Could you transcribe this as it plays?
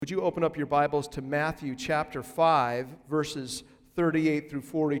would you open up your Bibles to Matthew chapter 5, verses 38 through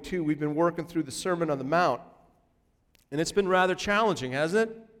 42. We've been working through the Sermon on the Mount, and it's been rather challenging,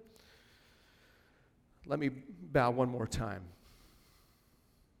 hasn't it? Let me bow one more time.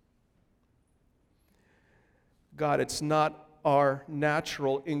 God, it's not our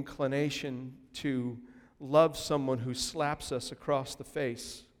natural inclination to love someone who slaps us across the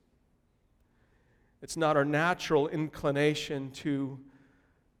face. It's not our natural inclination to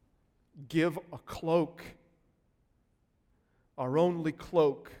give a cloak, our only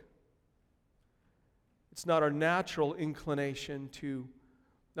cloak. It's not our natural inclination to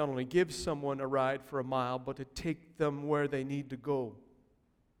not only give someone a ride for a mile, but to take them where they need to go.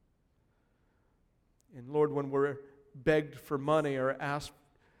 And Lord, when we're begged for money or asked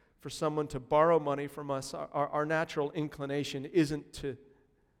for someone to borrow money from us, our natural inclination isn't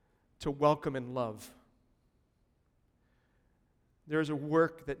to welcome and love. There's a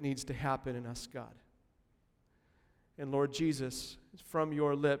work that needs to happen in us, God. And Lord Jesus, from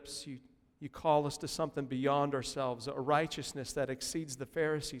your lips, you call us to something beyond ourselves, a righteousness that exceeds the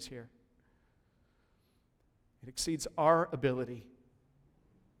Pharisees here. It exceeds our ability.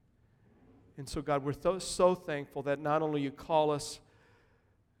 And so, God, we're so thankful that not only you call us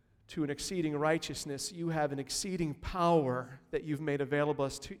to an exceeding righteousness, you have an exceeding power that you've made available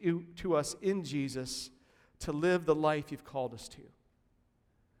to us in Jesus to live the life you've called us to.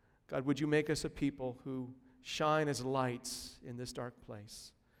 God, would you make us a people who shine as lights in this dark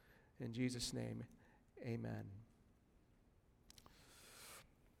place? In Jesus' name, amen.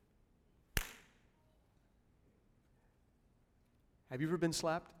 Have you ever been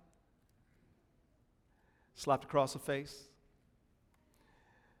slapped? Slapped across the face?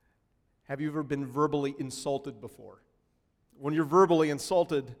 Have you ever been verbally insulted before? When you're verbally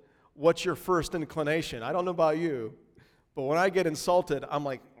insulted, what's your first inclination? I don't know about you, but when I get insulted, I'm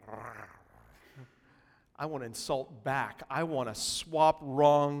like, I want to insult back. I want to swap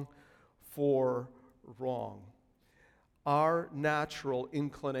wrong for wrong. Our natural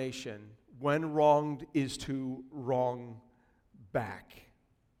inclination, when wronged, is to wrong back.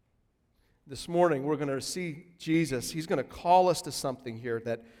 This morning, we're going to see Jesus. He's going to call us to something here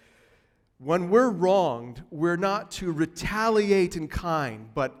that when we're wronged, we're not to retaliate in kind,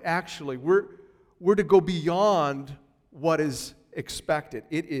 but actually we're to go beyond what is expected.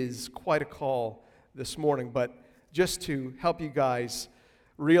 It is quite a call this morning, but just to help you guys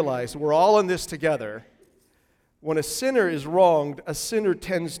realize we're all in this together. When a sinner is wronged, a sinner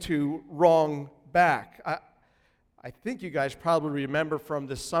tends to wrong back. I think you guys probably remember from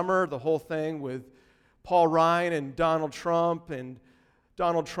this summer the whole thing with Paul Ryan and Donald Trump, and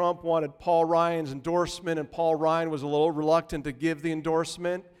Donald Trump wanted Paul Ryan's endorsement, and Paul Ryan was a little reluctant to give the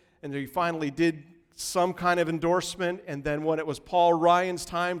endorsement, and he finally did some kind of endorsement, and then when it was Paul Ryan's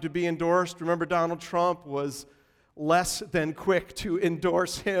time to be endorsed, remember Donald Trump was less than quick to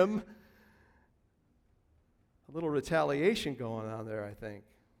endorse him. A little retaliation going on there, I think.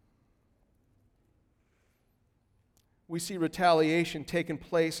 We see retaliation taking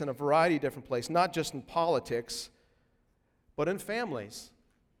place in a variety of different places, not just in politics, but in families.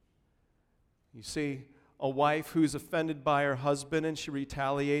 You see a wife who's offended by her husband and she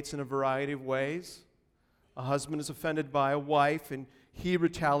retaliates in a variety of ways. A husband is offended by a wife and he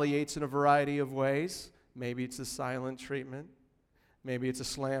retaliates in a variety of ways. Maybe it's a silent treatment. Maybe it's a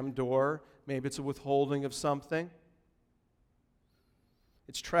slammed door. Maybe it's a withholding of something.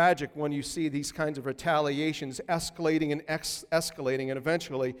 It's tragic when you see these kinds of retaliations escalating and escalating, and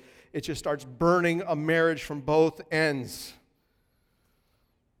eventually it just starts burning a marriage from both ends.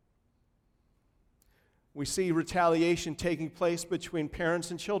 We see retaliation taking place between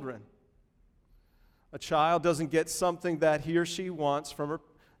parents and children. A child doesn't get something that he or she wants from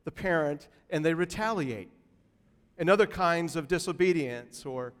the parent, and they retaliate. And other kinds of disobedience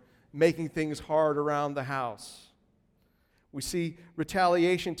or making things hard around the house. We see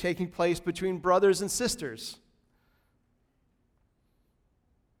retaliation taking place between brothers and sisters.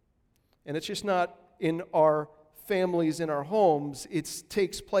 And it's just not in our families, in our homes. It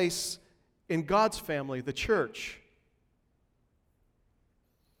takes place in God's family, the church.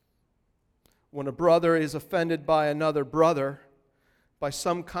 When a brother is offended by another brother, by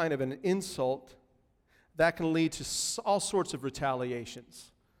some kind of an insult, that can lead to all sorts of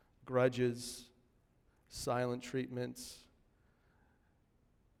retaliations. Grudges, silent treatments,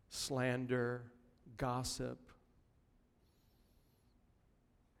 slander, gossip.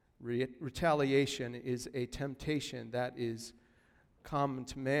 Retaliation is a temptation that is common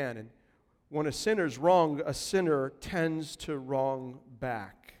to man. And when a sinner is wrong, a sinner tends to wrong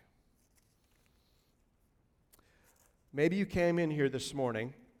back. Maybe you came in here this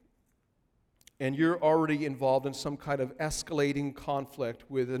morning and you're already involved in some kind of escalating conflict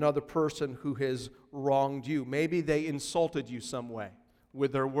with another person who has wronged you. Maybe they insulted you some way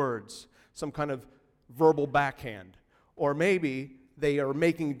with their words, some kind of verbal backhand. Or maybe they are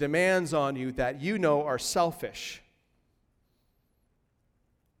making demands on you that you know are selfish.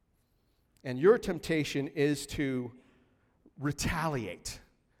 And your temptation is to retaliate,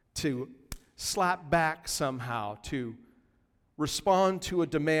 to slap back somehow, to respond to a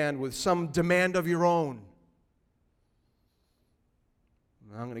demand with some demand of your own.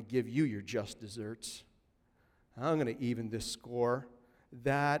 I'm going to give you your just desserts. I'm going to even this score.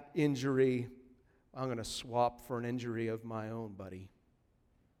 That injury, I'm going to swap for an injury of my own, buddy.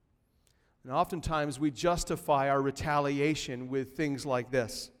 And oftentimes we justify our retaliation with things like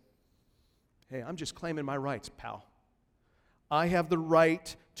this. Hey, I'm just claiming my rights, pal. I have the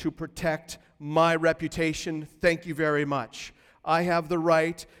right to protect my reputation. Thank you very much. I have the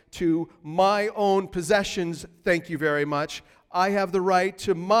right to my own possessions. Thank you very much. I have the right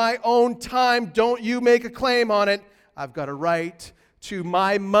to my own time. Don't you make a claim on it. I've got a right to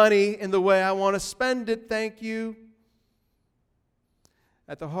my money in the way I want to spend it. Thank you.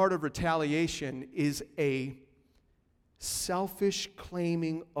 At the heart of retaliation is a selfish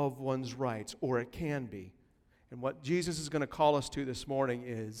claiming of one's rights, or it can be. And what Jesus is going to call us to this morning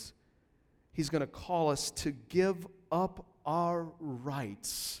is he's going to call us to give up our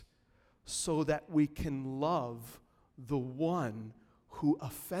rights so that we can love the one who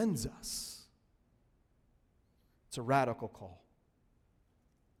offends us. It's a radical call.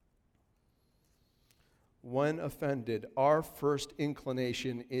 When offended, our first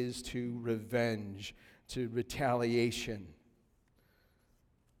inclination is to revenge, to retaliation.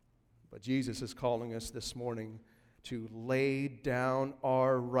 But Jesus is calling us this morning to lay down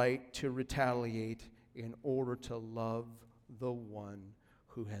our right to retaliate in order to love the one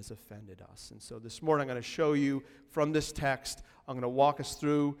who has offended us. And so this morning I'm going to show you from this text, I'm going to walk us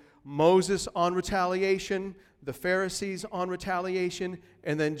through Moses on retaliation, the Pharisees on retaliation,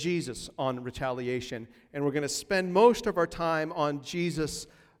 and then Jesus on retaliation. And we're going to spend most of our time on Jesus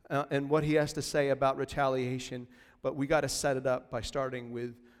and what he has to say about retaliation, but we got to set it up by starting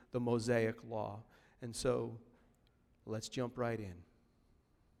with the Mosaic law. And so let's jump right in.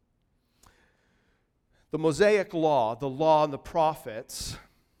 The Mosaic law, the law and the prophets,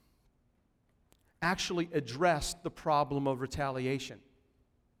 actually addressed the problem of retaliation.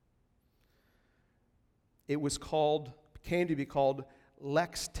 It came to be called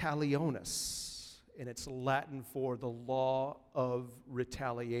lex talionis, and it's Latin for the law of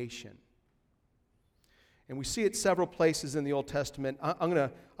retaliation. And we see it several places in the Old Testament.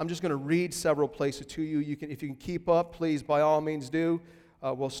 I'm just going to read several places to you. If you can keep up, please, by all means do.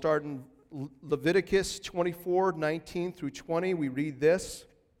 We'll start in Leviticus 24:19 through 20. We read this.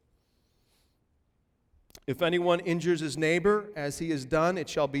 If anyone injures his neighbor as he has done, it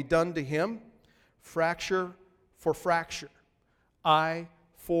shall be done to him. Fracture for fracture, eye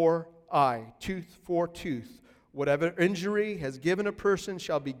for eye, tooth for tooth. Whatever injury has given a person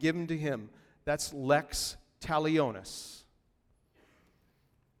shall be given to him. That's lex talionis.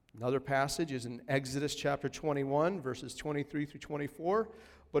 Another passage is in Exodus chapter 21, verses 23 through 24.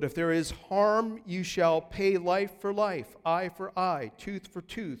 But if there is harm, you shall pay life for life, eye for eye, tooth for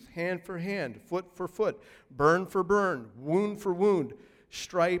tooth, hand for hand, foot for foot, burn for burn, wound for wound,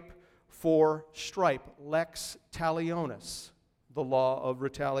 stripe for stripe, lex talionis, the law of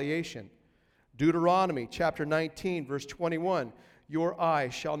retaliation. Deuteronomy chapter 19, verse 21, your eye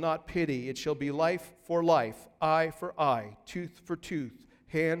shall not pity, it shall be life for life, eye for eye, tooth for tooth,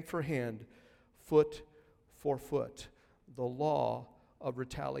 hand for hand, foot for foot, the law of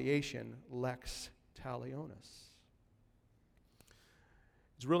retaliation, lex talionis.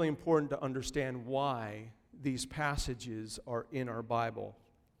 It's really important to understand why these passages are in our Bible.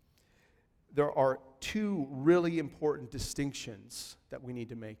 There are two really important distinctions that we need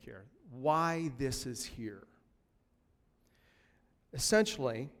to make here. Why this is here.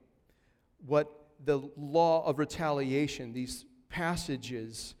 Essentially, what the law of retaliation, these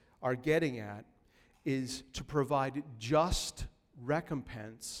passages are getting at, is to provide just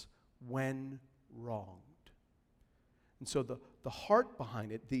recompense when wronged. And so the heart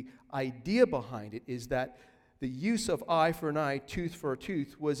behind it, the idea behind it, is that the use of eye for an eye, tooth for a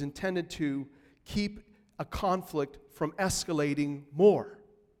tooth, was intended to keep a conflict from escalating more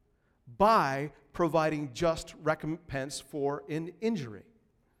by providing just recompense for an injury.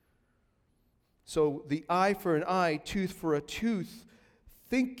 So the eye for an eye, tooth for a tooth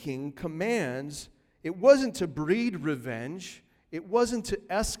thinking commands, it wasn't to breed revenge, it wasn't to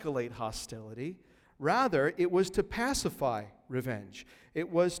escalate hostility. Rather, it was to pacify revenge.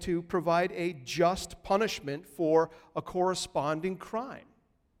 It was to provide a just punishment for a corresponding crime.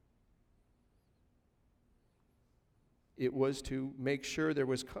 It was to make sure there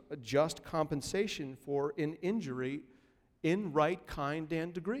was just compensation for an injury in right kind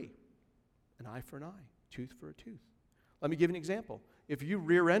and degree. An eye for an eye, tooth for a tooth. Let me give you an example. If you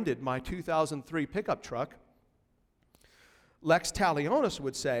rear-ended my 2003 pickup truck, lex talionis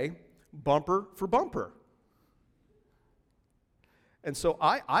would say, bumper for bumper. And so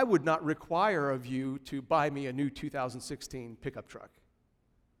I would not require of you to buy me a new 2016 pickup truck.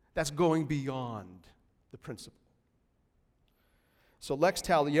 That's going beyond the principle. So lex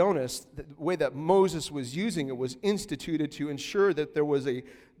talionis, the way that Moses was using it, was instituted to ensure that there was a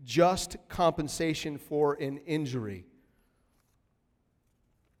just compensation for an injury.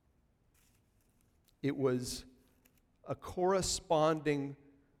 It was a corresponding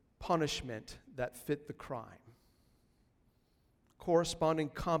punishment that fit the crime. Corresponding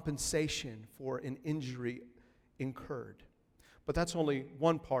compensation for an injury incurred. But that's only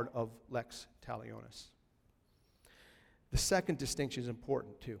one part of lex talionis. The second distinction is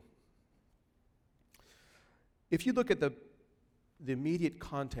important too. If you look at the immediate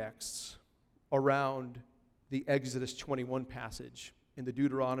contexts around the Exodus 21 passage and the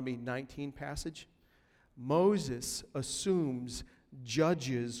Deuteronomy 19 passage, Moses assumes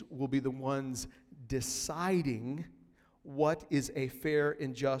judges will be the ones deciding what is a fair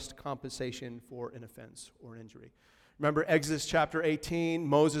and just compensation for an offense or an injury. Remember Exodus chapter 18,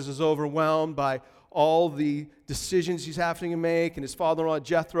 Moses is overwhelmed by all the decisions he's having to make, and his father-in-law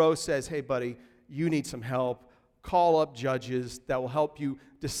Jethro says, hey buddy, you need some help. Call up judges that will help you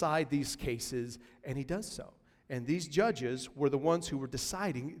decide these cases, and he does so. And these judges were the ones who were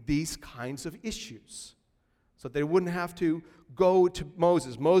deciding these kinds of issues. So they wouldn't have to go to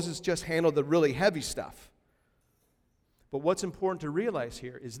Moses. Moses just handled the really heavy stuff. But what's important to realize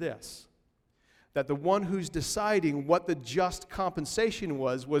here is this, that the one who's deciding what the just compensation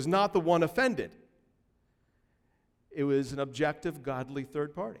was not the one offended. It was an objective, godly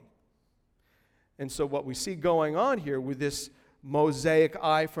third party. And so what we see going on here with this Mosaic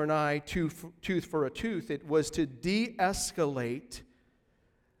eye for an eye, tooth for a tooth, it was to de-escalate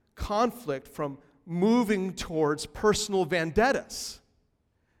conflict from moving towards personal vendettas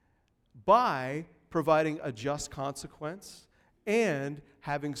by providing a just consequence and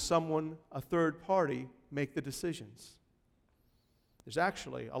having someone, a third party, make the decisions. There's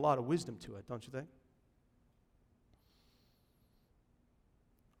actually a lot of wisdom to it, don't you think?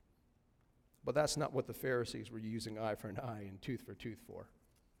 But that's not what the Pharisees were using eye for an eye and tooth for tooth for.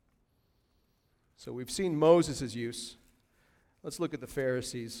 So we've seen Moses' use. Let's look at the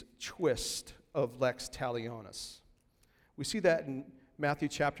Pharisees' twist of lex talionis. We see that in Matthew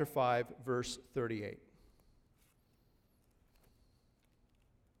chapter 5, verse 38.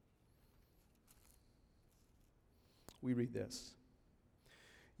 We read this.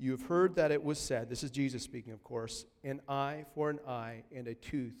 You have heard that it was said, this is Jesus speaking, of course, an eye for an eye and a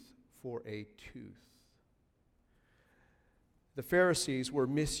tooth for a tooth. The Pharisees were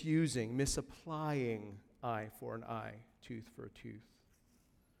misapplying eye for an eye, tooth for a tooth.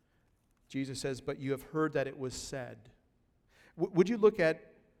 Jesus says, but you have heard that it was said. Would you look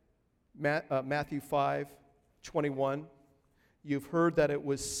at Matthew 5:21? You've heard that it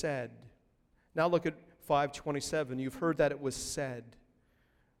was said. Now look at 5:27. You've heard that it was said.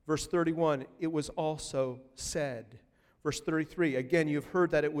 Verse 31, it was also said. Verse 33, again, you've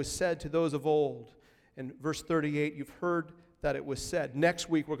heard that it was said to those of old. And verse 38, you've heard that it was said. Next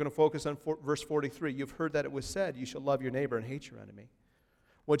week, we're going to focus on verse 43. You've heard that it was said, you shall love your neighbor and hate your enemy.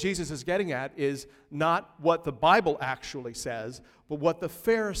 What Jesus is getting at is not what the Bible actually says, but what the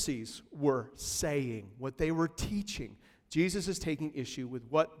Pharisees were saying, what they were teaching. Jesus is taking issue with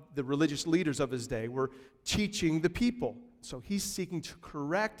what the religious leaders of his day were teaching the people. So he's seeking to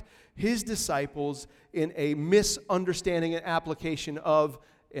correct his disciples in a misunderstanding and application of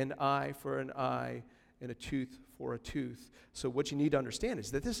an eye for an eye and a tooth for a tooth. So what you need to understand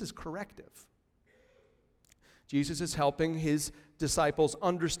is that this is corrective. Jesus is helping his disciples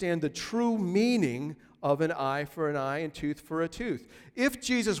understand the true meaning of an eye for an eye and tooth for a tooth. If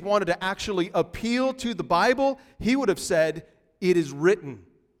Jesus wanted to actually appeal to the Bible, he would have said, it is written.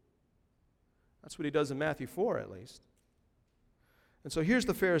 That's what he does in Matthew 4, at least. And so here's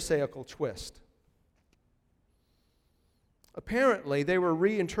the Pharisaical twist. Apparently, they were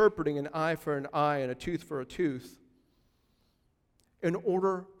reinterpreting an eye for an eye and a tooth for a tooth in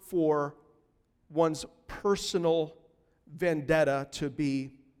order for one's personal vendetta to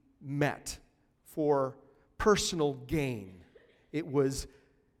be met for personal gain. It was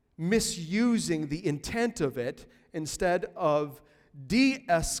misusing the intent of it. Instead of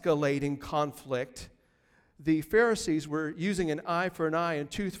de-escalating conflict, the Pharisees were using an eye for an eye and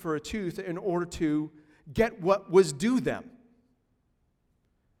tooth for a tooth in order to get what was due them.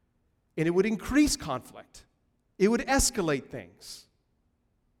 And it would increase conflict. It would escalate things.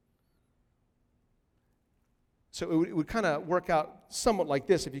 So it would kind of work out somewhat like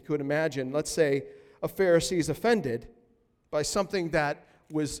this, if you could imagine. Let's say a Pharisee is offended by something that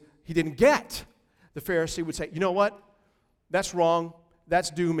he didn't get. The Pharisee would say, you know what? That's wrong. That's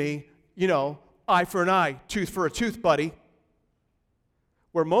due me. Eye for an eye, tooth for a tooth, buddy.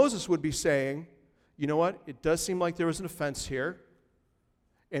 Where Moses would be saying, you know what? It does seem like there was an offense here,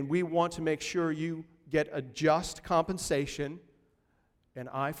 and we want to make sure you get a just compensation, an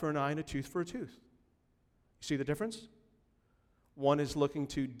eye for an eye and a tooth for a tooth. You see the difference? One is looking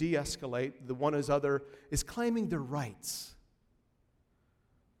to de-escalate. The one is claiming their rights.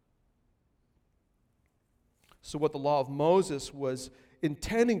 So what the law of Moses was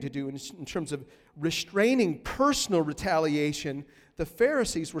intending to do in terms of restraining personal retaliation, the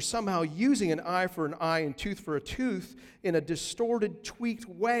Pharisees were somehow using an eye for an eye and tooth for a tooth in a distorted, tweaked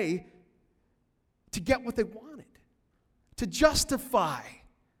way to get what they wanted, to justify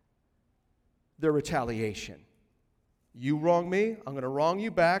their retaliation. You wrong me, I'm going to wrong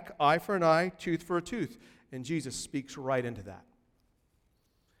you back, eye for an eye, tooth for a tooth. And Jesus speaks right into that.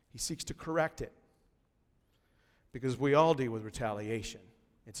 He seeks to correct it. Because we all deal with retaliation.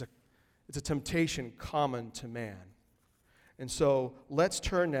 It's a temptation common to man. And so let's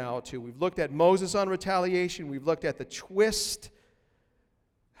turn now to, we've looked at Moses on retaliation, we've looked at the twist,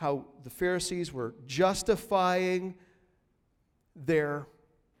 how the Pharisees were justifying their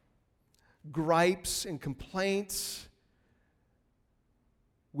gripes and complaints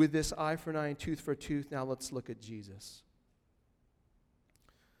with this eye for an eye and tooth for a tooth. Now let's look at Jesus.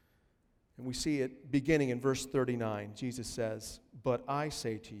 And we see it beginning in verse 39. Jesus says, "But I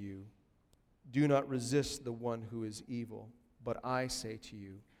say to you, do not resist the one who is evil. But I say to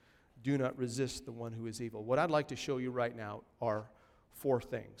you, do not resist the one who is evil." What I'd like to show you right now are four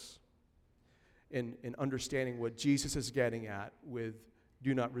things in understanding what Jesus is getting at with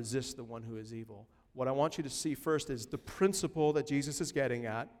do not resist the one who is evil. What I want you to see first is the principle that Jesus is getting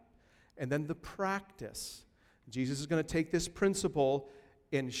at, and then the practice. Jesus is going to take this principle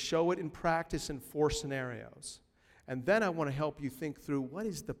and show it in practice in four scenarios. And then I want to help you think through what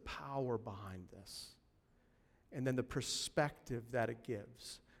is the power behind this, and then the perspective that it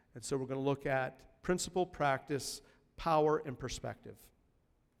gives. And so we're going to look at principle, practice, power, and perspective.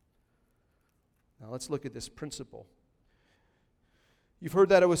 Now let's look at this principle. You've heard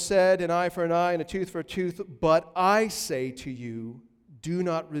that it was said, an eye for an eye and a tooth for a tooth, but I say to you, do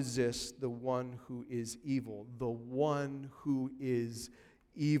not resist the one who is evil. The one who is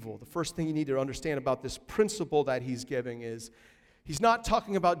evil. The first thing you need to understand about this principle that he's giving is he's not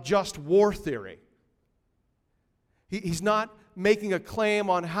talking about just war theory. He's not making a claim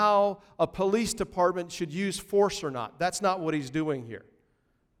on how a police department should use force or not. That's not what he's doing here.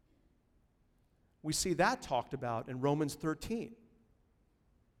 We see that talked about in Romans 13.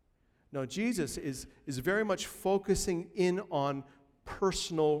 No, Jesus is very much focusing in on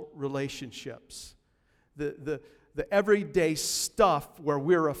personal relationships. The everyday stuff where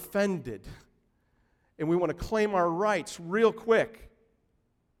we're offended and we want to claim our rights real quick.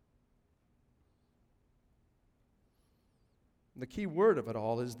 And the key word of it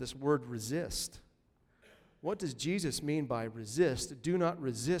all is this word resist. What does Jesus mean by resist? Do not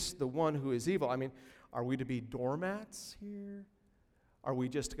resist the one who is evil. I mean, are we to be doormats here? Are we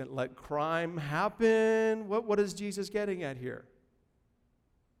just going to let crime happen? What is Jesus getting at here?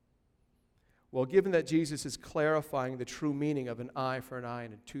 Well, given that Jesus is clarifying the true meaning of an eye for an eye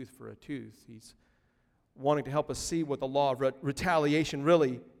and a tooth for a tooth, he's wanting to help us see what the law of retaliation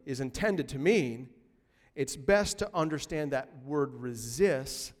really is intended to mean. It's best to understand that word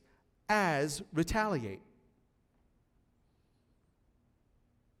resist as retaliate.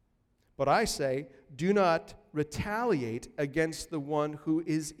 But I say, do not retaliate against the one who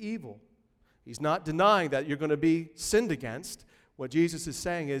is evil. He's not denying that you're going to be sinned against. What Jesus is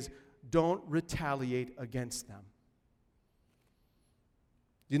saying is, don't retaliate against them.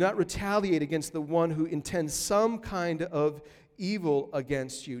 Do not retaliate against the one who intends some kind of evil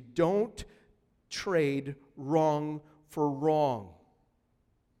against you. Don't trade wrong for wrong.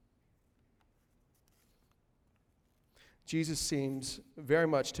 Jesus seems very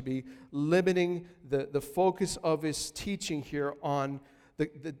much to be limiting the focus of his teaching here on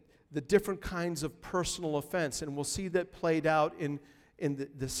the different kinds of personal offense. And we'll see that played out in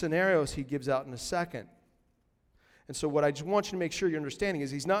the scenarios he gives out in a second. And so what I just want you to make sure you're understanding is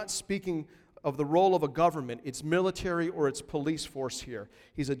he's not speaking of the role of a government, its military or its police force here.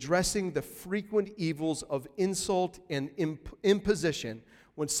 He's addressing the frequent evils of insult and imposition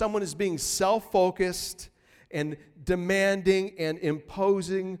when someone is being self-focused and demanding and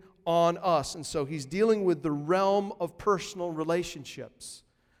imposing on us. And so he's dealing with the realm of personal relationships,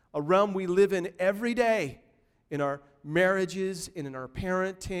 a realm we live in every day in our marriages, and in our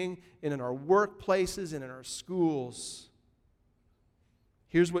parenting, and in our workplaces, and in our schools.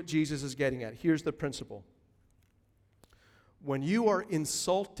 Here's what Jesus is getting at. Here's the principle. When you are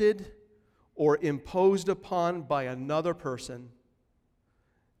insulted or imposed upon by another person,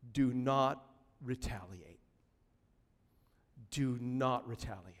 do not retaliate. Do not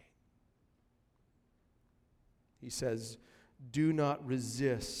retaliate. He says, do not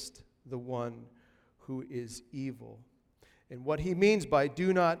resist the one who is evil. And what he means by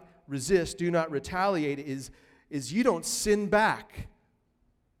do not resist, do not retaliate is you don't sin back.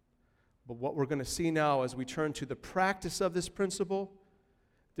 But what we're going to see now as we turn to the practice of this principle,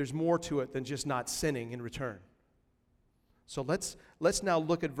 there's more to it than just not sinning in return. So let's now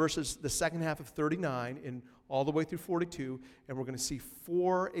look at the second half of 39 and all the way through 42, and we're going to see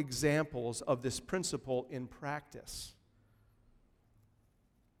 4 examples of this principle in practice.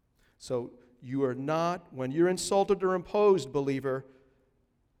 So you are not, when you're insulted or imposed, believer,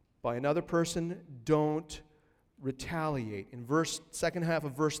 by another person, don't retaliate. In second half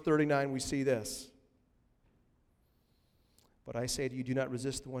of verse 39, we see this. But I say to you, do not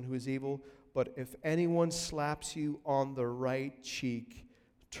resist the one who is evil, but if anyone slaps you on the right cheek,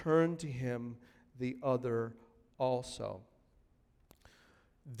 turn to him the other also.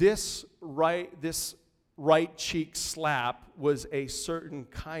 This right cheek slap was a certain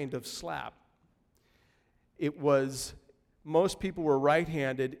kind of slap. Most people were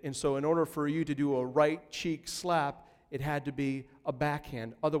right-handed, and so in order for you to do a right cheek slap, it had to be a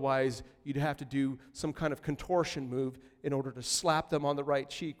backhand. Otherwise, you'd have to do some kind of contortion move in order to slap them on the right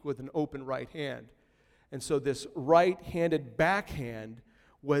cheek with an open right hand. And so this right-handed backhand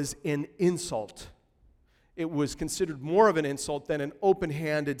was an insult. It was considered more of an insult than an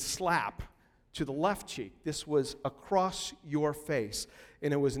open-handed slap to the left cheek. This was across your face,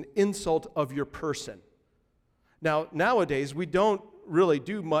 and it was an insult of your person. Now, nowadays, we don't really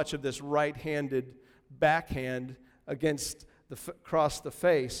do much of this right-handed backhand across the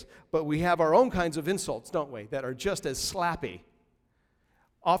face, but we have our own kinds of insults, don't we, that are just as slappy.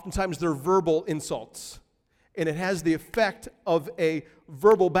 Oftentimes, they're verbal insults, and it has the effect of a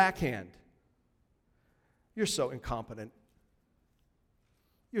verbal backhand. You're so incompetent.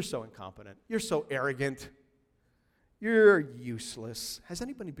 You're so incompetent. You're so arrogant. You're useless. Has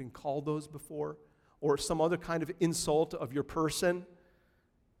anybody been called those before? Or some other kind of insult of your person?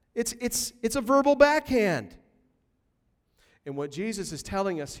 It's a verbal backhand. And what Jesus is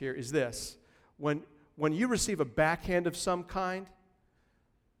telling us here is this. When you receive a backhand of some kind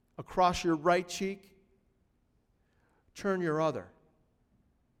across your right cheek, turn your other.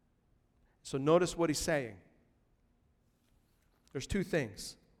 So notice what he's saying. There's 2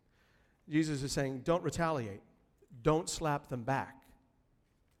 things. Jesus is saying, don't retaliate. Don't slap them back.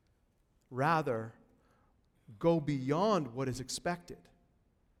 Rather, go beyond what is expected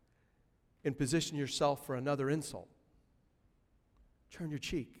and position yourself for another insult. Turn your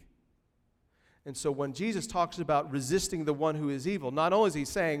cheek. And so when Jesus talks about resisting the one who is evil, not only is he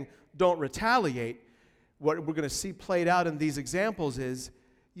saying don't retaliate, what we're going to see played out in these examples is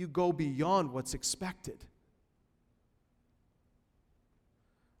you go beyond what's expected.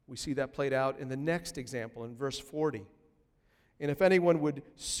 We see that played out in the next example in verse 40. And if anyone would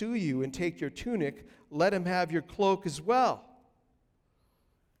sue you and take your tunic, let him have your cloak as well.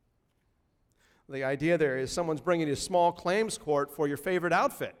 The idea there is someone's bringing you to small claims court for your favorite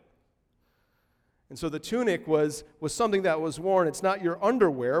outfit. And so the tunic was something that was worn. It's not your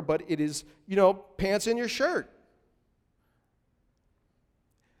underwear, but it is, pants in your shirt.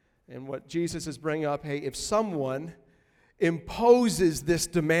 And what Jesus is bringing up, hey, if someone imposes this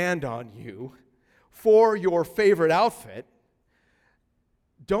demand on you for your favorite outfit,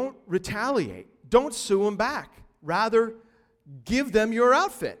 don't retaliate. Don't sue them back. Rather, give them your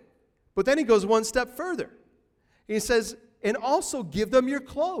outfit. But then he goes one step further. He says, and also give them your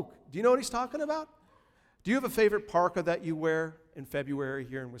cloak. Do you know what he's talking about? Do you have a favorite parka that you wear in February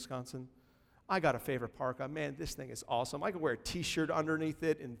here in Wisconsin? I got a favorite parka. Man, this thing is awesome. I can wear a t-shirt underneath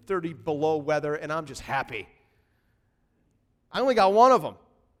it in 30 below weather, and I'm just happy. I only got one of them.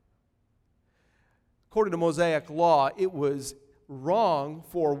 According to Mosaic law, it was wrong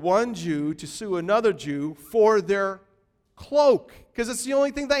for one Jew to sue another Jew for their cloak, because it's the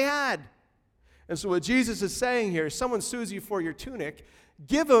only thing they had. And so what Jesus is saying here is someone sues you for your tunic,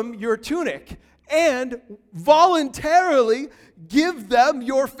 give them your tunic, and voluntarily give them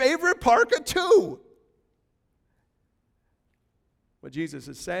your favorite parka too. What Jesus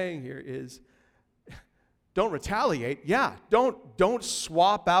is saying here is, don't retaliate. Yeah, don't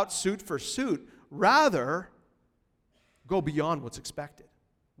swap out suit for suit. Rather, go beyond what's expected.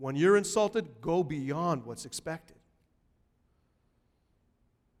 When you're insulted, go beyond what's expected.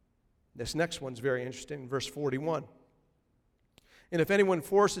 This next one's very interesting, verse 41. And if anyone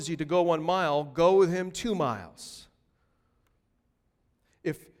forces you to go 1 mile, go with him 2 miles.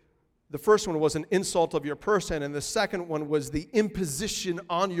 If the first one was an insult of your person and the second one was the imposition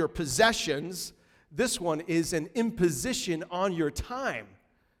on your possessions, this one is an imposition on your time,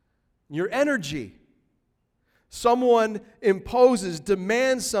 your energy. Someone imposes,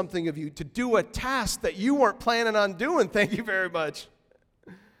 demands something of you to do a task that you weren't planning on doing. Thank you very much.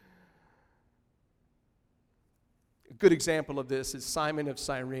 A good example of this is Simon of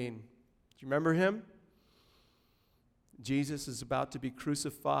Cyrene. Do you remember him? Jesus is about to be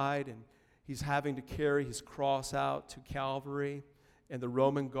crucified, and he's having to carry his cross out to Calvary, and the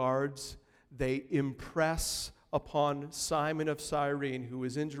Roman guards, they impress upon Simon of Cyrene, who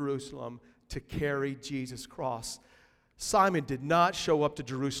is in Jerusalem, to carry Jesus' cross. Simon did not show up to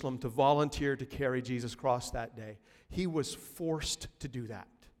Jerusalem to volunteer to carry Jesus' cross that day. He was forced to do that.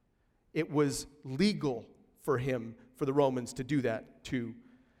 It was legal for him, for the Romans, to do that to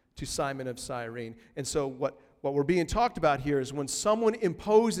Simon of Cyrene. And so what we're being talked about here is when someone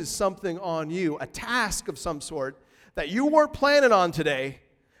imposes something on you, a task of some sort that you weren't planning on today,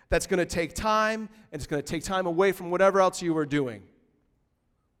 that's going to take time, and it's going to take time away from whatever else you were doing.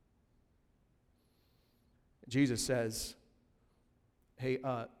 Jesus says, hey,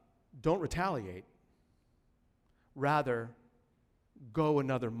 don't retaliate. Rather, go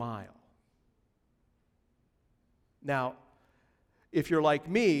another mile. Now, if you're like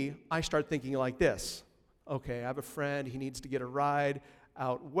me, I start thinking like this. Okay, I have a friend, he needs to get a ride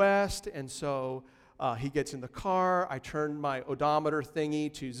out west, and so he gets in the car, I turn my odometer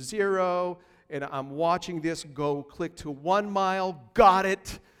thingy to 0, and I'm watching this go click to 1 mile, got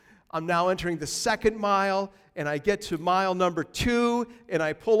it. I'm now entering the 2nd mile, and I get to mile number 2, and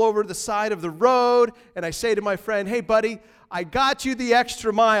I pull over to the side of the road, and I say to my friend, hey buddy, I got you the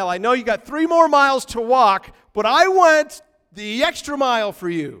extra mile. I know you got 3 more miles to walk, but I went the extra mile for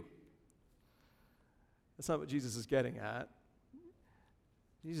you. That's not what Jesus is getting at.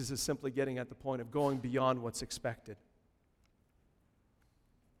 Jesus is simply getting at the point of going beyond what's expected.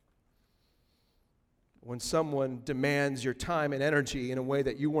 When someone demands your time and energy in a way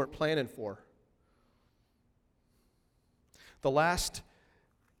that you weren't planning for. The last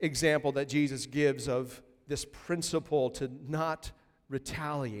example that Jesus gives of this principle to not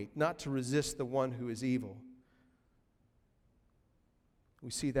retaliate, not to resist the one who is evil. We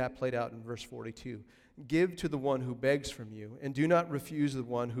see that played out in verse 42. Give to the one who begs from you, and do not refuse the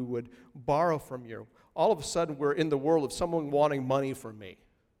one who would borrow from you. All of a sudden, we're in the world of someone wanting money from me.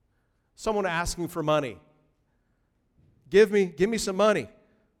 Someone asking for money. Give me some money.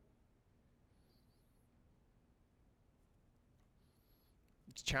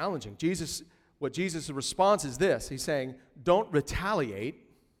 It's challenging. What Jesus' response is this. He's saying, don't retaliate,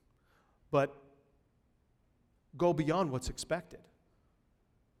 but go beyond what's expected.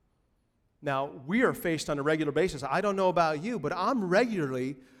 Now, we are faced on a regular basis. I don't know about you, but I'm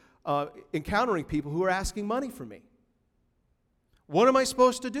regularly encountering people who are asking money from me. What am I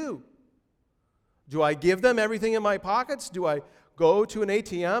supposed to do? Do I give them everything in my pockets? Do I go to an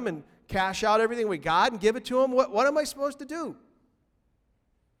ATM and cash out everything we got and give it to them? What am I supposed to do?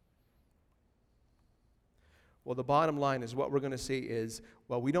 Well, the bottom line is what we're going to see is,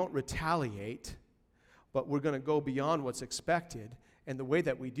 well, we don't retaliate, but we're going to go beyond what's expected. And the way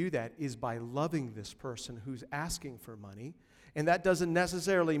that we do that is by loving this person who's asking for money. And that doesn't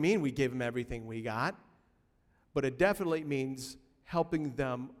necessarily mean we give them everything we got, but it definitely means helping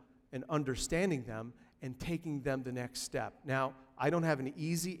them and understanding them and taking them the next step. Now, I don't have an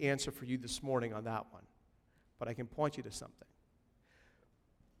easy answer for you this morning on that one, but I can point you to something.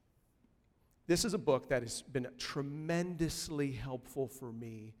 This is a book that has been tremendously helpful for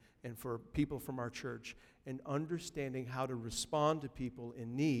me and for people from our church in understanding how to respond to people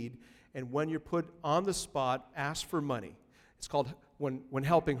in need. And when you're put on the spot, ask for money. It's called When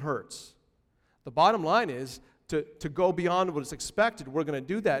Helping Hurts. The bottom line is to go beyond what is expected. We're going to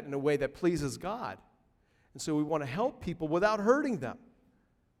do that in a way that pleases God. And so we want to help people without hurting them.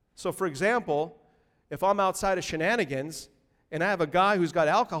 So for example, if I'm outside of Shenanigans and I have a guy who's got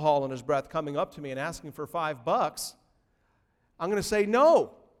alcohol in his breath coming up to me and asking for $5, I'm going to say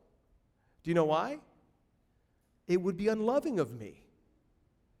no. Do you know why? It would be unloving of me.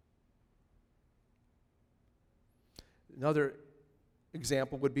 Another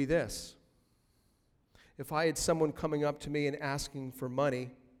example would be this. If I had someone coming up to me and asking for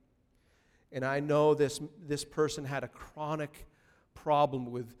money, and I know this person had a chronic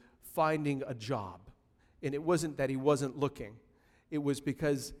problem with finding a job, and it wasn't that he wasn't looking, it was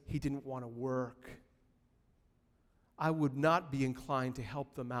because he didn't want to work, I would not be inclined to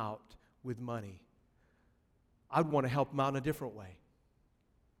help them out with money. I'd want to help him out in a different way.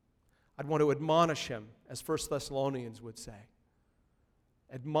 I'd want to admonish him, as 1 Thessalonians would say.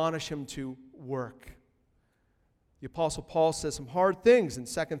 Admonish him to work. The Apostle Paul says some hard things in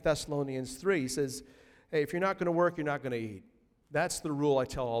 2 Thessalonians 3. He says, hey, if you're not going to work, you're not going to eat. That's the rule I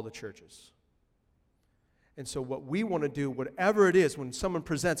tell all the churches. And so what we want to do, whatever it is, when someone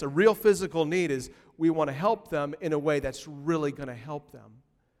presents a real physical need, is we want to help them in a way that's really going to help them,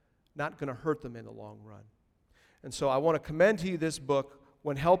 not going to hurt them in the long run. And so I want to commend to you this book,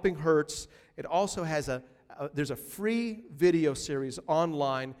 When Helping Hurts. It also has there's a free video series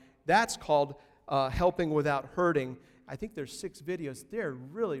online. That's called Helping Without Hurting. I think there's 6 videos. They're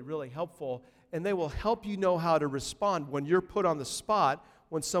really, really helpful, and they will help you know how to respond when you're put on the spot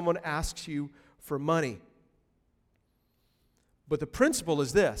when someone asks you for money. But the principle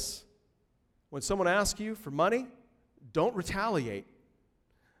is this. When someone asks you for money, don't retaliate.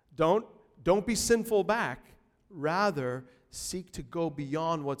 Don't be sinful back. Rather, seek to go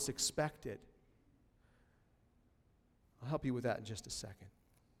beyond what's expected. I'll help you with that in just a second.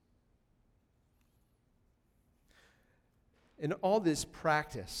 In all this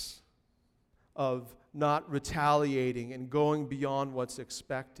practice of not retaliating and going beyond what's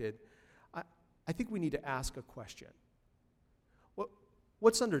expected, I think we need to ask a question.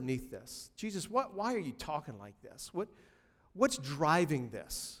 What's underneath this? Jesus, why are you talking like this? What's driving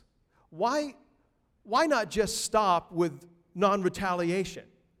this? Why not just stop with non-retaliation?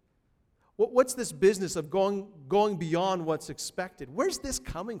 What's this business of going beyond what's expected? Where's this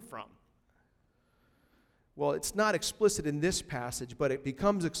coming from? Well, it's not explicit in this passage, but it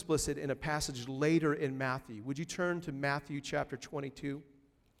becomes explicit in a passage later in Matthew. Would you turn to Matthew chapter 22?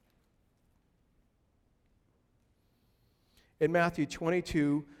 In Matthew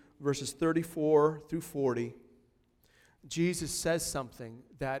 22, verses 34 through 40, Jesus says something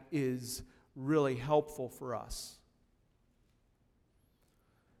that is really helpful for us.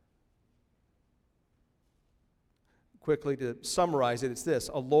 Quickly to summarize it, it's this.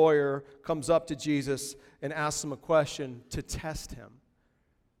 A lawyer comes up to Jesus and asks him a question to test him.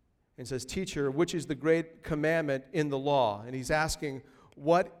 And says, "Teacher, which is the great commandment in the law?" And he's asking,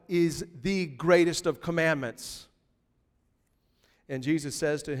 what is the greatest of commandments? And Jesus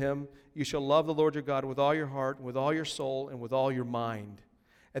says to him, "You shall love the Lord your God with all your heart, with all your soul, and with all your mind."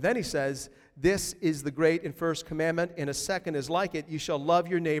 And then he says, "This is the great and first commandment, and a second is like it. You shall love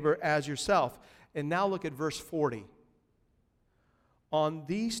your neighbor as yourself." And now look at verse 40. On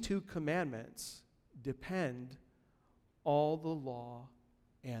these 2 commandments depend all the law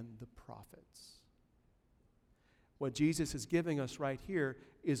and the prophets. What Jesus is giving us right here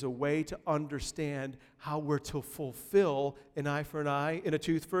is a way to understand how we're to fulfill an eye for an eye and a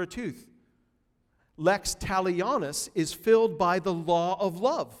tooth for a tooth. Lex talionis is filled by the law of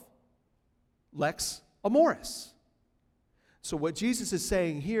love. Lex amoris. So what Jesus is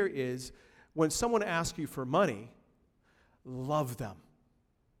saying here is, when someone asks you for money, love them.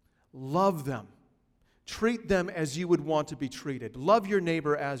 Love them. Treat them as you would want to be treated. Love your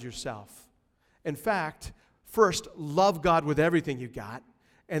neighbor as yourself. In fact, first, love God with everything you got,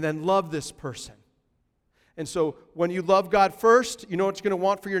 and then love this person. And so when you love God first, you know what you're going to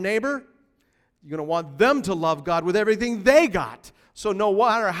want for your neighbor? You're going to want them to love God with everything they got. So no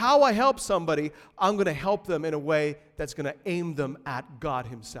matter how I help somebody, I'm going to help them in a way that's going to aim them at God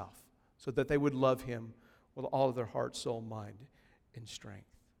Himself, so that they would love Him with all of their heart, soul, mind, and strength.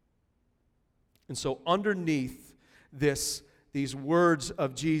 And so underneath these words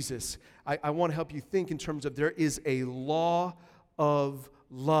of Jesus, I want to help you think in terms of there is a law of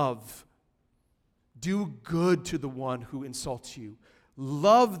love. Do good to the one who insults you.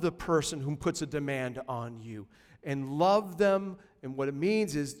 Love the person who puts a demand on you. And love them, and what it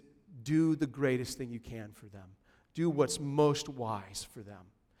means is do the greatest thing you can for them. Do what's most wise for them.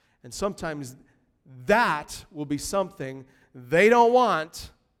 And sometimes that will be something they don't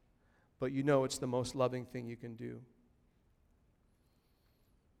want, but you know it's the most loving thing you can do.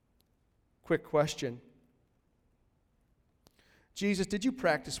 Quick question. Jesus, did you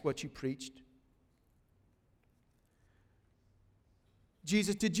practice what you preached?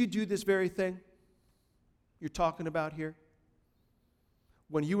 Jesus, did you do this very thing you're talking about here?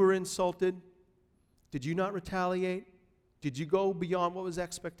 When you were insulted, did you not retaliate? Did you go beyond what was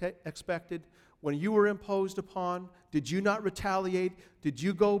expected? When you were imposed upon, did you not retaliate? Did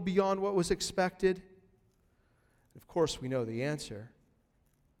you go beyond what was expected? Of course, we know the answer.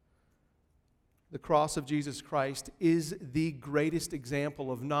 The cross of Jesus Christ is the greatest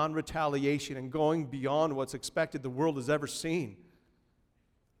example of non-retaliation and going beyond what's expected the world has ever seen.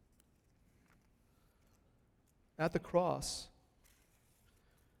 At the cross,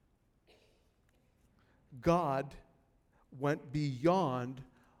 God went beyond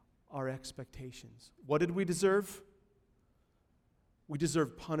our expectations. What did we deserve? We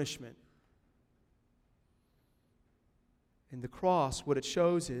deserve punishment. In the cross, what it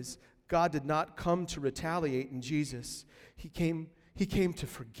shows is God did not come to retaliate in Jesus. He came to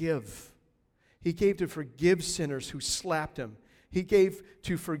forgive. He came to forgive sinners who slapped him. He gave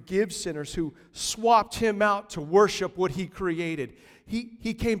to forgive sinners who swapped him out to worship what he created.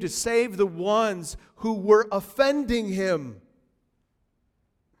 He came to save the ones who were offending him.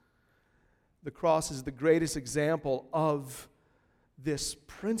 The cross is the greatest example of this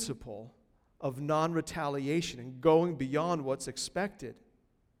principle of non-retaliation and going beyond what's expected.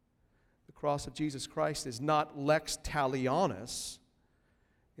 The cross of Jesus Christ is not lex talionis.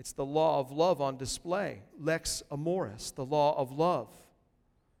 It's the law of love on display. Lex amoris, the law of love.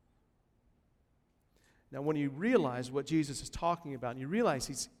 Now, when you realize what Jesus is talking about, and you realize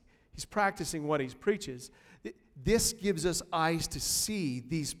he's practicing what he preaches, this gives us eyes to see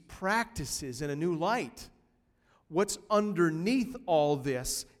these practices in a new light. What's underneath all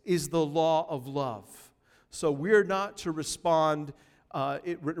this is the law of love. So we're not to respond,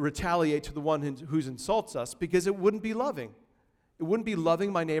 retaliate to the one who insults us, because it wouldn't be loving. It wouldn't be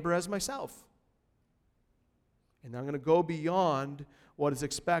loving my neighbor as myself. And I'm going to go beyond what is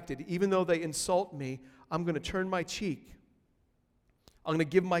expected. Even though they insult me, I'm going to turn my cheek. I'm going to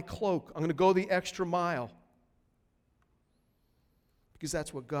give my cloak. I'm going to go the extra mile. Because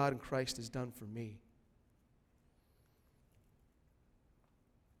that's what God and Christ has done for me.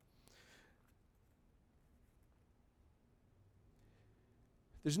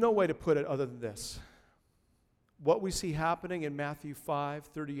 There's no way to put it other than this. What we see happening in Matthew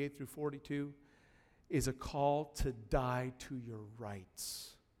 5:38 through 42 is a call to die to your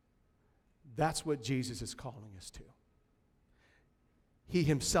rights. That's what Jesus is calling us to. He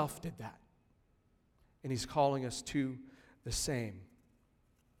himself did that. And he's calling us to the same.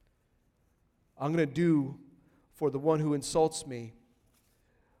 I'm going to do for the one who insults me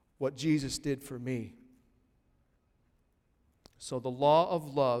what Jesus did for me. So the law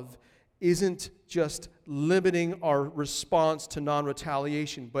of love isn't just limiting our response to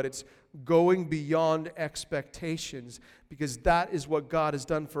non-retaliation, but it's going beyond expectations, because that is what God has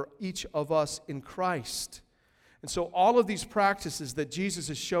done for each of us in Christ. And so all of these practices that Jesus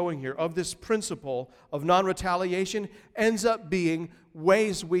is showing here of this principle of non-retaliation ends up being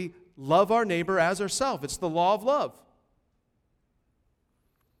ways we love our neighbor as ourselves. It's the law of love.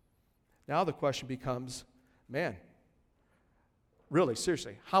 Now the question becomes, man, really,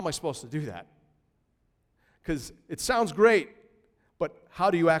 seriously, how am I supposed to do that? Because it sounds great, but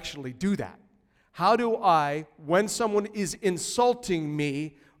how do you actually do that? How do I, when someone is insulting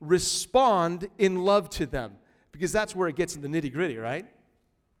me, respond in love to them? Because that's where it gets in the nitty-gritty, right?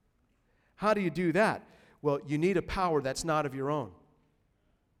 How do you do that? Well, you need a power that's not of your own.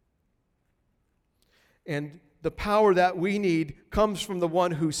 And the power that we need comes from the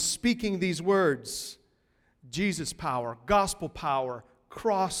one who's speaking these words. Jesus power, gospel power,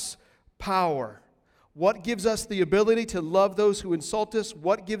 cross power. What gives us the ability to love those who insult us?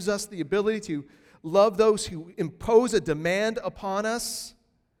 What gives us the ability to love those who impose a demand upon us?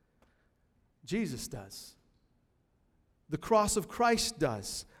 Jesus does. The cross of Christ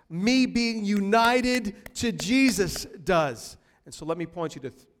does. Me being united to Jesus does. And so let me point you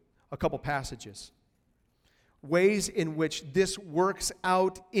to a couple passages. Ways in which this works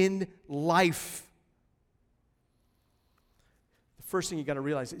out in life. The first thing you got to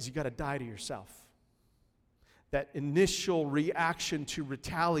realize is you got to die to yourself. That initial reaction to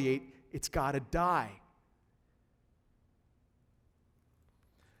retaliate, it's got to die.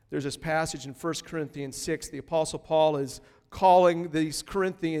 There's this passage in 1 Corinthians 6. The Apostle Paul is calling these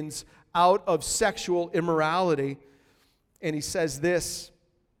Corinthians out of sexual immorality. And he says this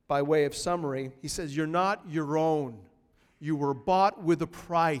by way of summary. He says, "You're not your own. You were bought with a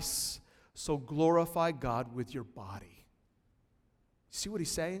price. So glorify God with your body." See what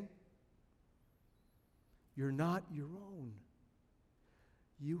he's saying? You're not your own.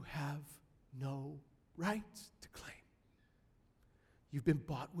 You have no right to claim. You've been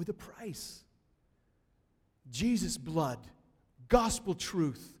bought with a price. Jesus' blood Gospel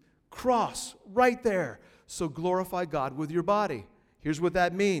truth. Cross, right there. So glorify God with your body. Here's what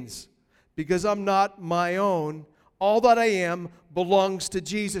that means. Because I'm not my own, all that I am belongs to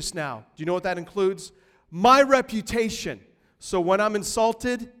Jesus now. Do you know what that includes? My reputation. So when I'm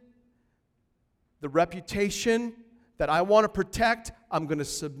insulted, the reputation that I want to protect, I'm going to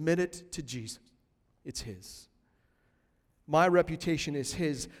submit it to Jesus. It's His. My reputation is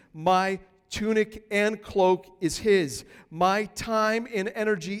His. My tunic and cloak is His. My time and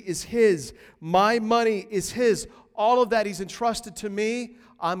energy is His. My money is His. All of that He's entrusted to me,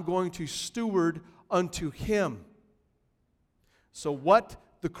 I'm going to steward unto Him. So what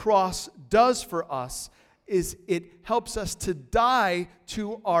the cross does for us is it helps us to die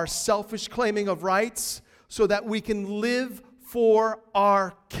to our selfish claiming of rights so that we can live for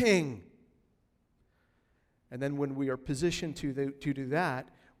our King. And then when we are positioned to do that,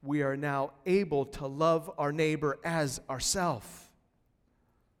 we are now able to love our neighbor as ourselves.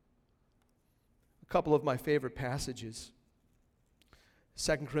 A couple of my favorite passages.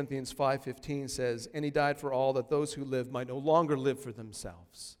 2 Corinthians 5:15 says, "And He died for all, that those who live might no longer live for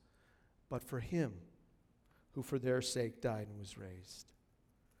themselves, but for Him who for their sake died and was raised."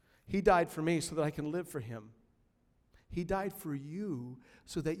 He died for me so that I can live for Him. He died for you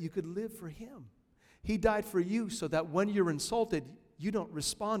so that you could live for Him. He died for you so that when you're insulted, you don't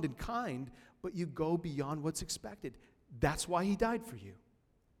respond in kind, but you go beyond what's expected. That's why He died for you.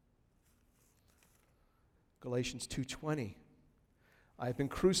 Galatians 2:20. "I have been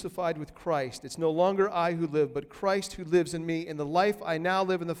crucified with Christ. It's no longer I who live, but Christ who lives in me. In the life I now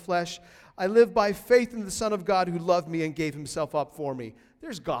live in the flesh, I live by faith in the Son of God who loved me and gave Himself up for me."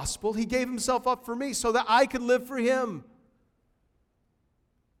 There's gospel. He gave Himself up for me so that I could live for Him.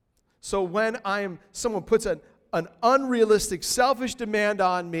 So when someone puts an unrealistic, selfish demand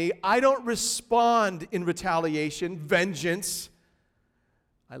on me, I don't respond in retaliation, vengeance.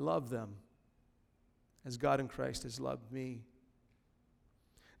 I love them as God in Christ has loved me.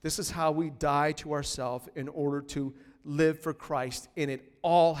 This is how we die to ourselves in order to live for Christ, and it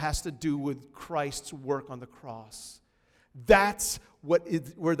all has to do with Christ's work on the cross. That's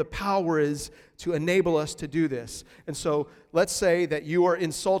where the power is to enable us to do this. And so let's say that you are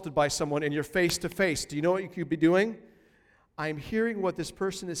insulted by someone and you're face to face. Do you know what you could be doing? I'm hearing what this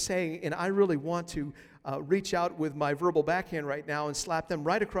person is saying, and I really want to reach out with my verbal backhand right now and slap them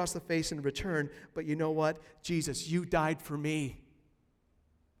right across the face in return. But you know what? Jesus, you died for me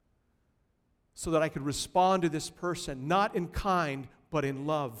so that I could respond to this person, not in kind, but in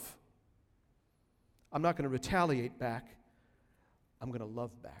love. I'm not going to retaliate back. I'm going to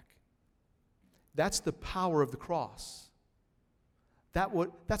love back. That's the power of the cross.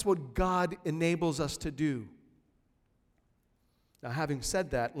 That's what God enables us to do. Now, having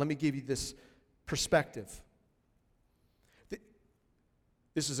said that, let me give you this perspective.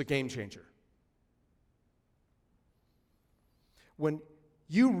 This is a game changer. When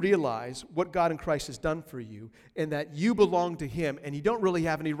you realize what God in Christ has done for you and that you belong to Him and you don't really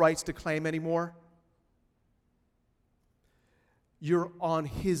have any rights to claim anymore, you're on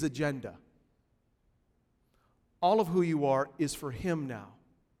His agenda. All of who you are is for Him now.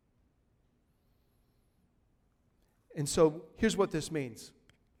 And so here's what this means.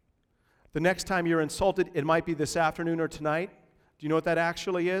 The next time you're insulted, it might be this afternoon or tonight. Do you know what that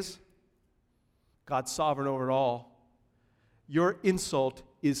actually is? God's sovereign over it all. Your insult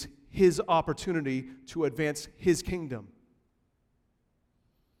is His opportunity to advance His kingdom.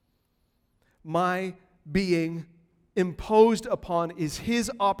 My being imposed upon is His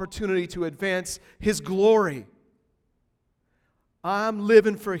opportunity to advance His glory. I'm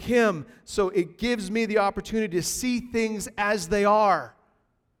living for Him, so it gives me the opportunity to see things as they are.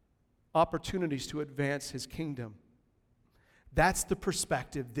 Opportunities to advance His kingdom. That's the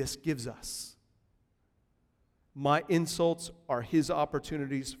perspective this gives us. My insults are His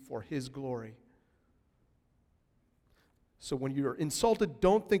opportunities for His glory. So when you're insulted,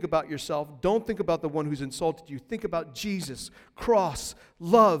 don't think about yourself. Don't think about the one who's insulted you. Think about Jesus, cross,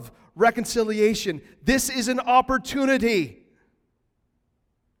 love, reconciliation. This is an opportunity.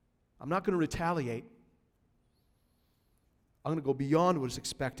 I'm not going to retaliate. I'm going to go beyond what is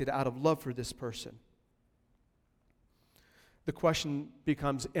expected out of love for this person. The question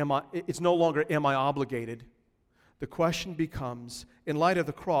becomes, it's no longer, am I obligated? The question becomes, in light of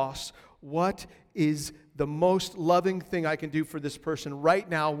the cross, what is the most loving thing I can do for this person right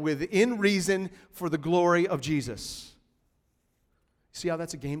now within reason for the glory of Jesus? See how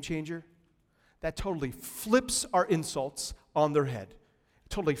that's a game changer? That totally flips our insults on their head. It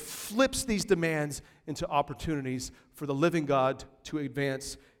totally flips these demands into opportunities for the living God to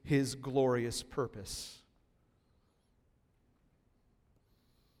advance His glorious purpose.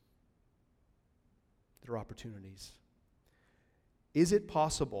 There are opportunities. Is it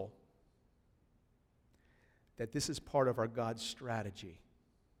possible that this is part of our God's strategy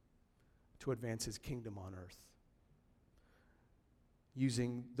to advance His kingdom on earth?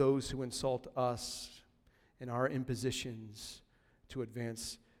 Using those who insult us and our impositions to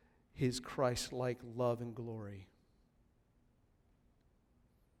advance His Christ-like love and glory.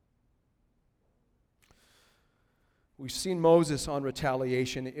 We've seen Moses on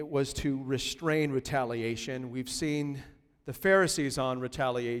retaliation. It was to restrain retaliation. We've seen the Pharisees on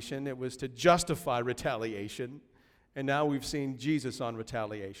retaliation. It was to justify retaliation. And now we've seen Jesus on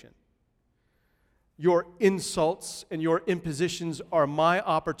retaliation. Your insults and your impositions are my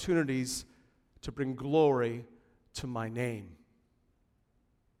opportunities to bring glory to my name.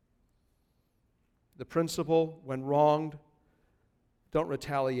 The principle, when wronged, don't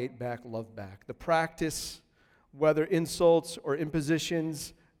retaliate back, love back. The practice, whether insults or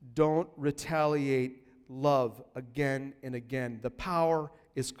impositions, don't retaliate, love again and again. The power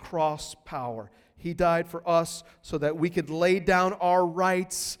is cross power. He died for us so that we could lay down our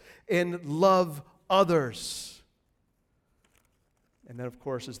rights and love others. And then, of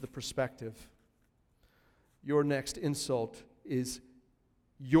course, is the perspective. Your next insult is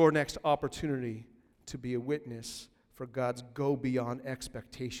your next opportunity to be a witness for God's go beyond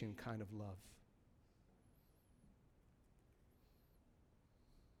expectation kind of love.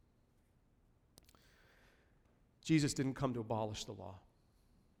 Jesus didn't come to abolish the law.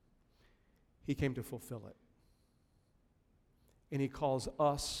 He came to fulfill it. And He calls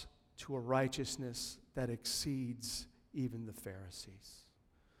us to a righteousness that exceeds even the Pharisees.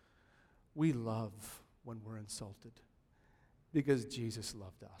 We love when we're insulted because Jesus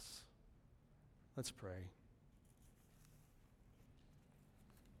loved us. Let's pray.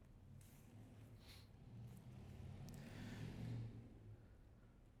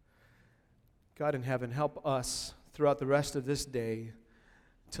 God in heaven, help us throughout the rest of this day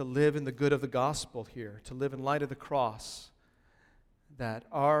to live in the good of the gospel here, to live in light of the cross, that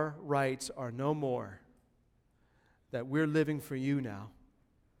our rights are no more, that we're living for you now.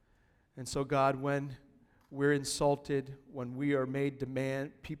 And so, God, when we're insulted, when we are made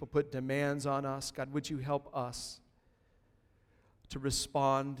people put demands on us, God, would you help us to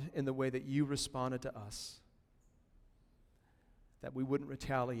respond in the way that you responded to us, that we wouldn't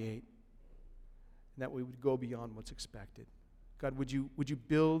retaliate, and that we would go beyond what's expected. God, would you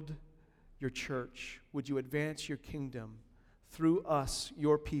build your church? Would you advance your kingdom through us,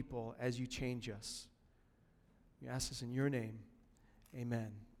 your people, as you change us? We ask this in your name.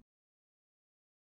 Amen.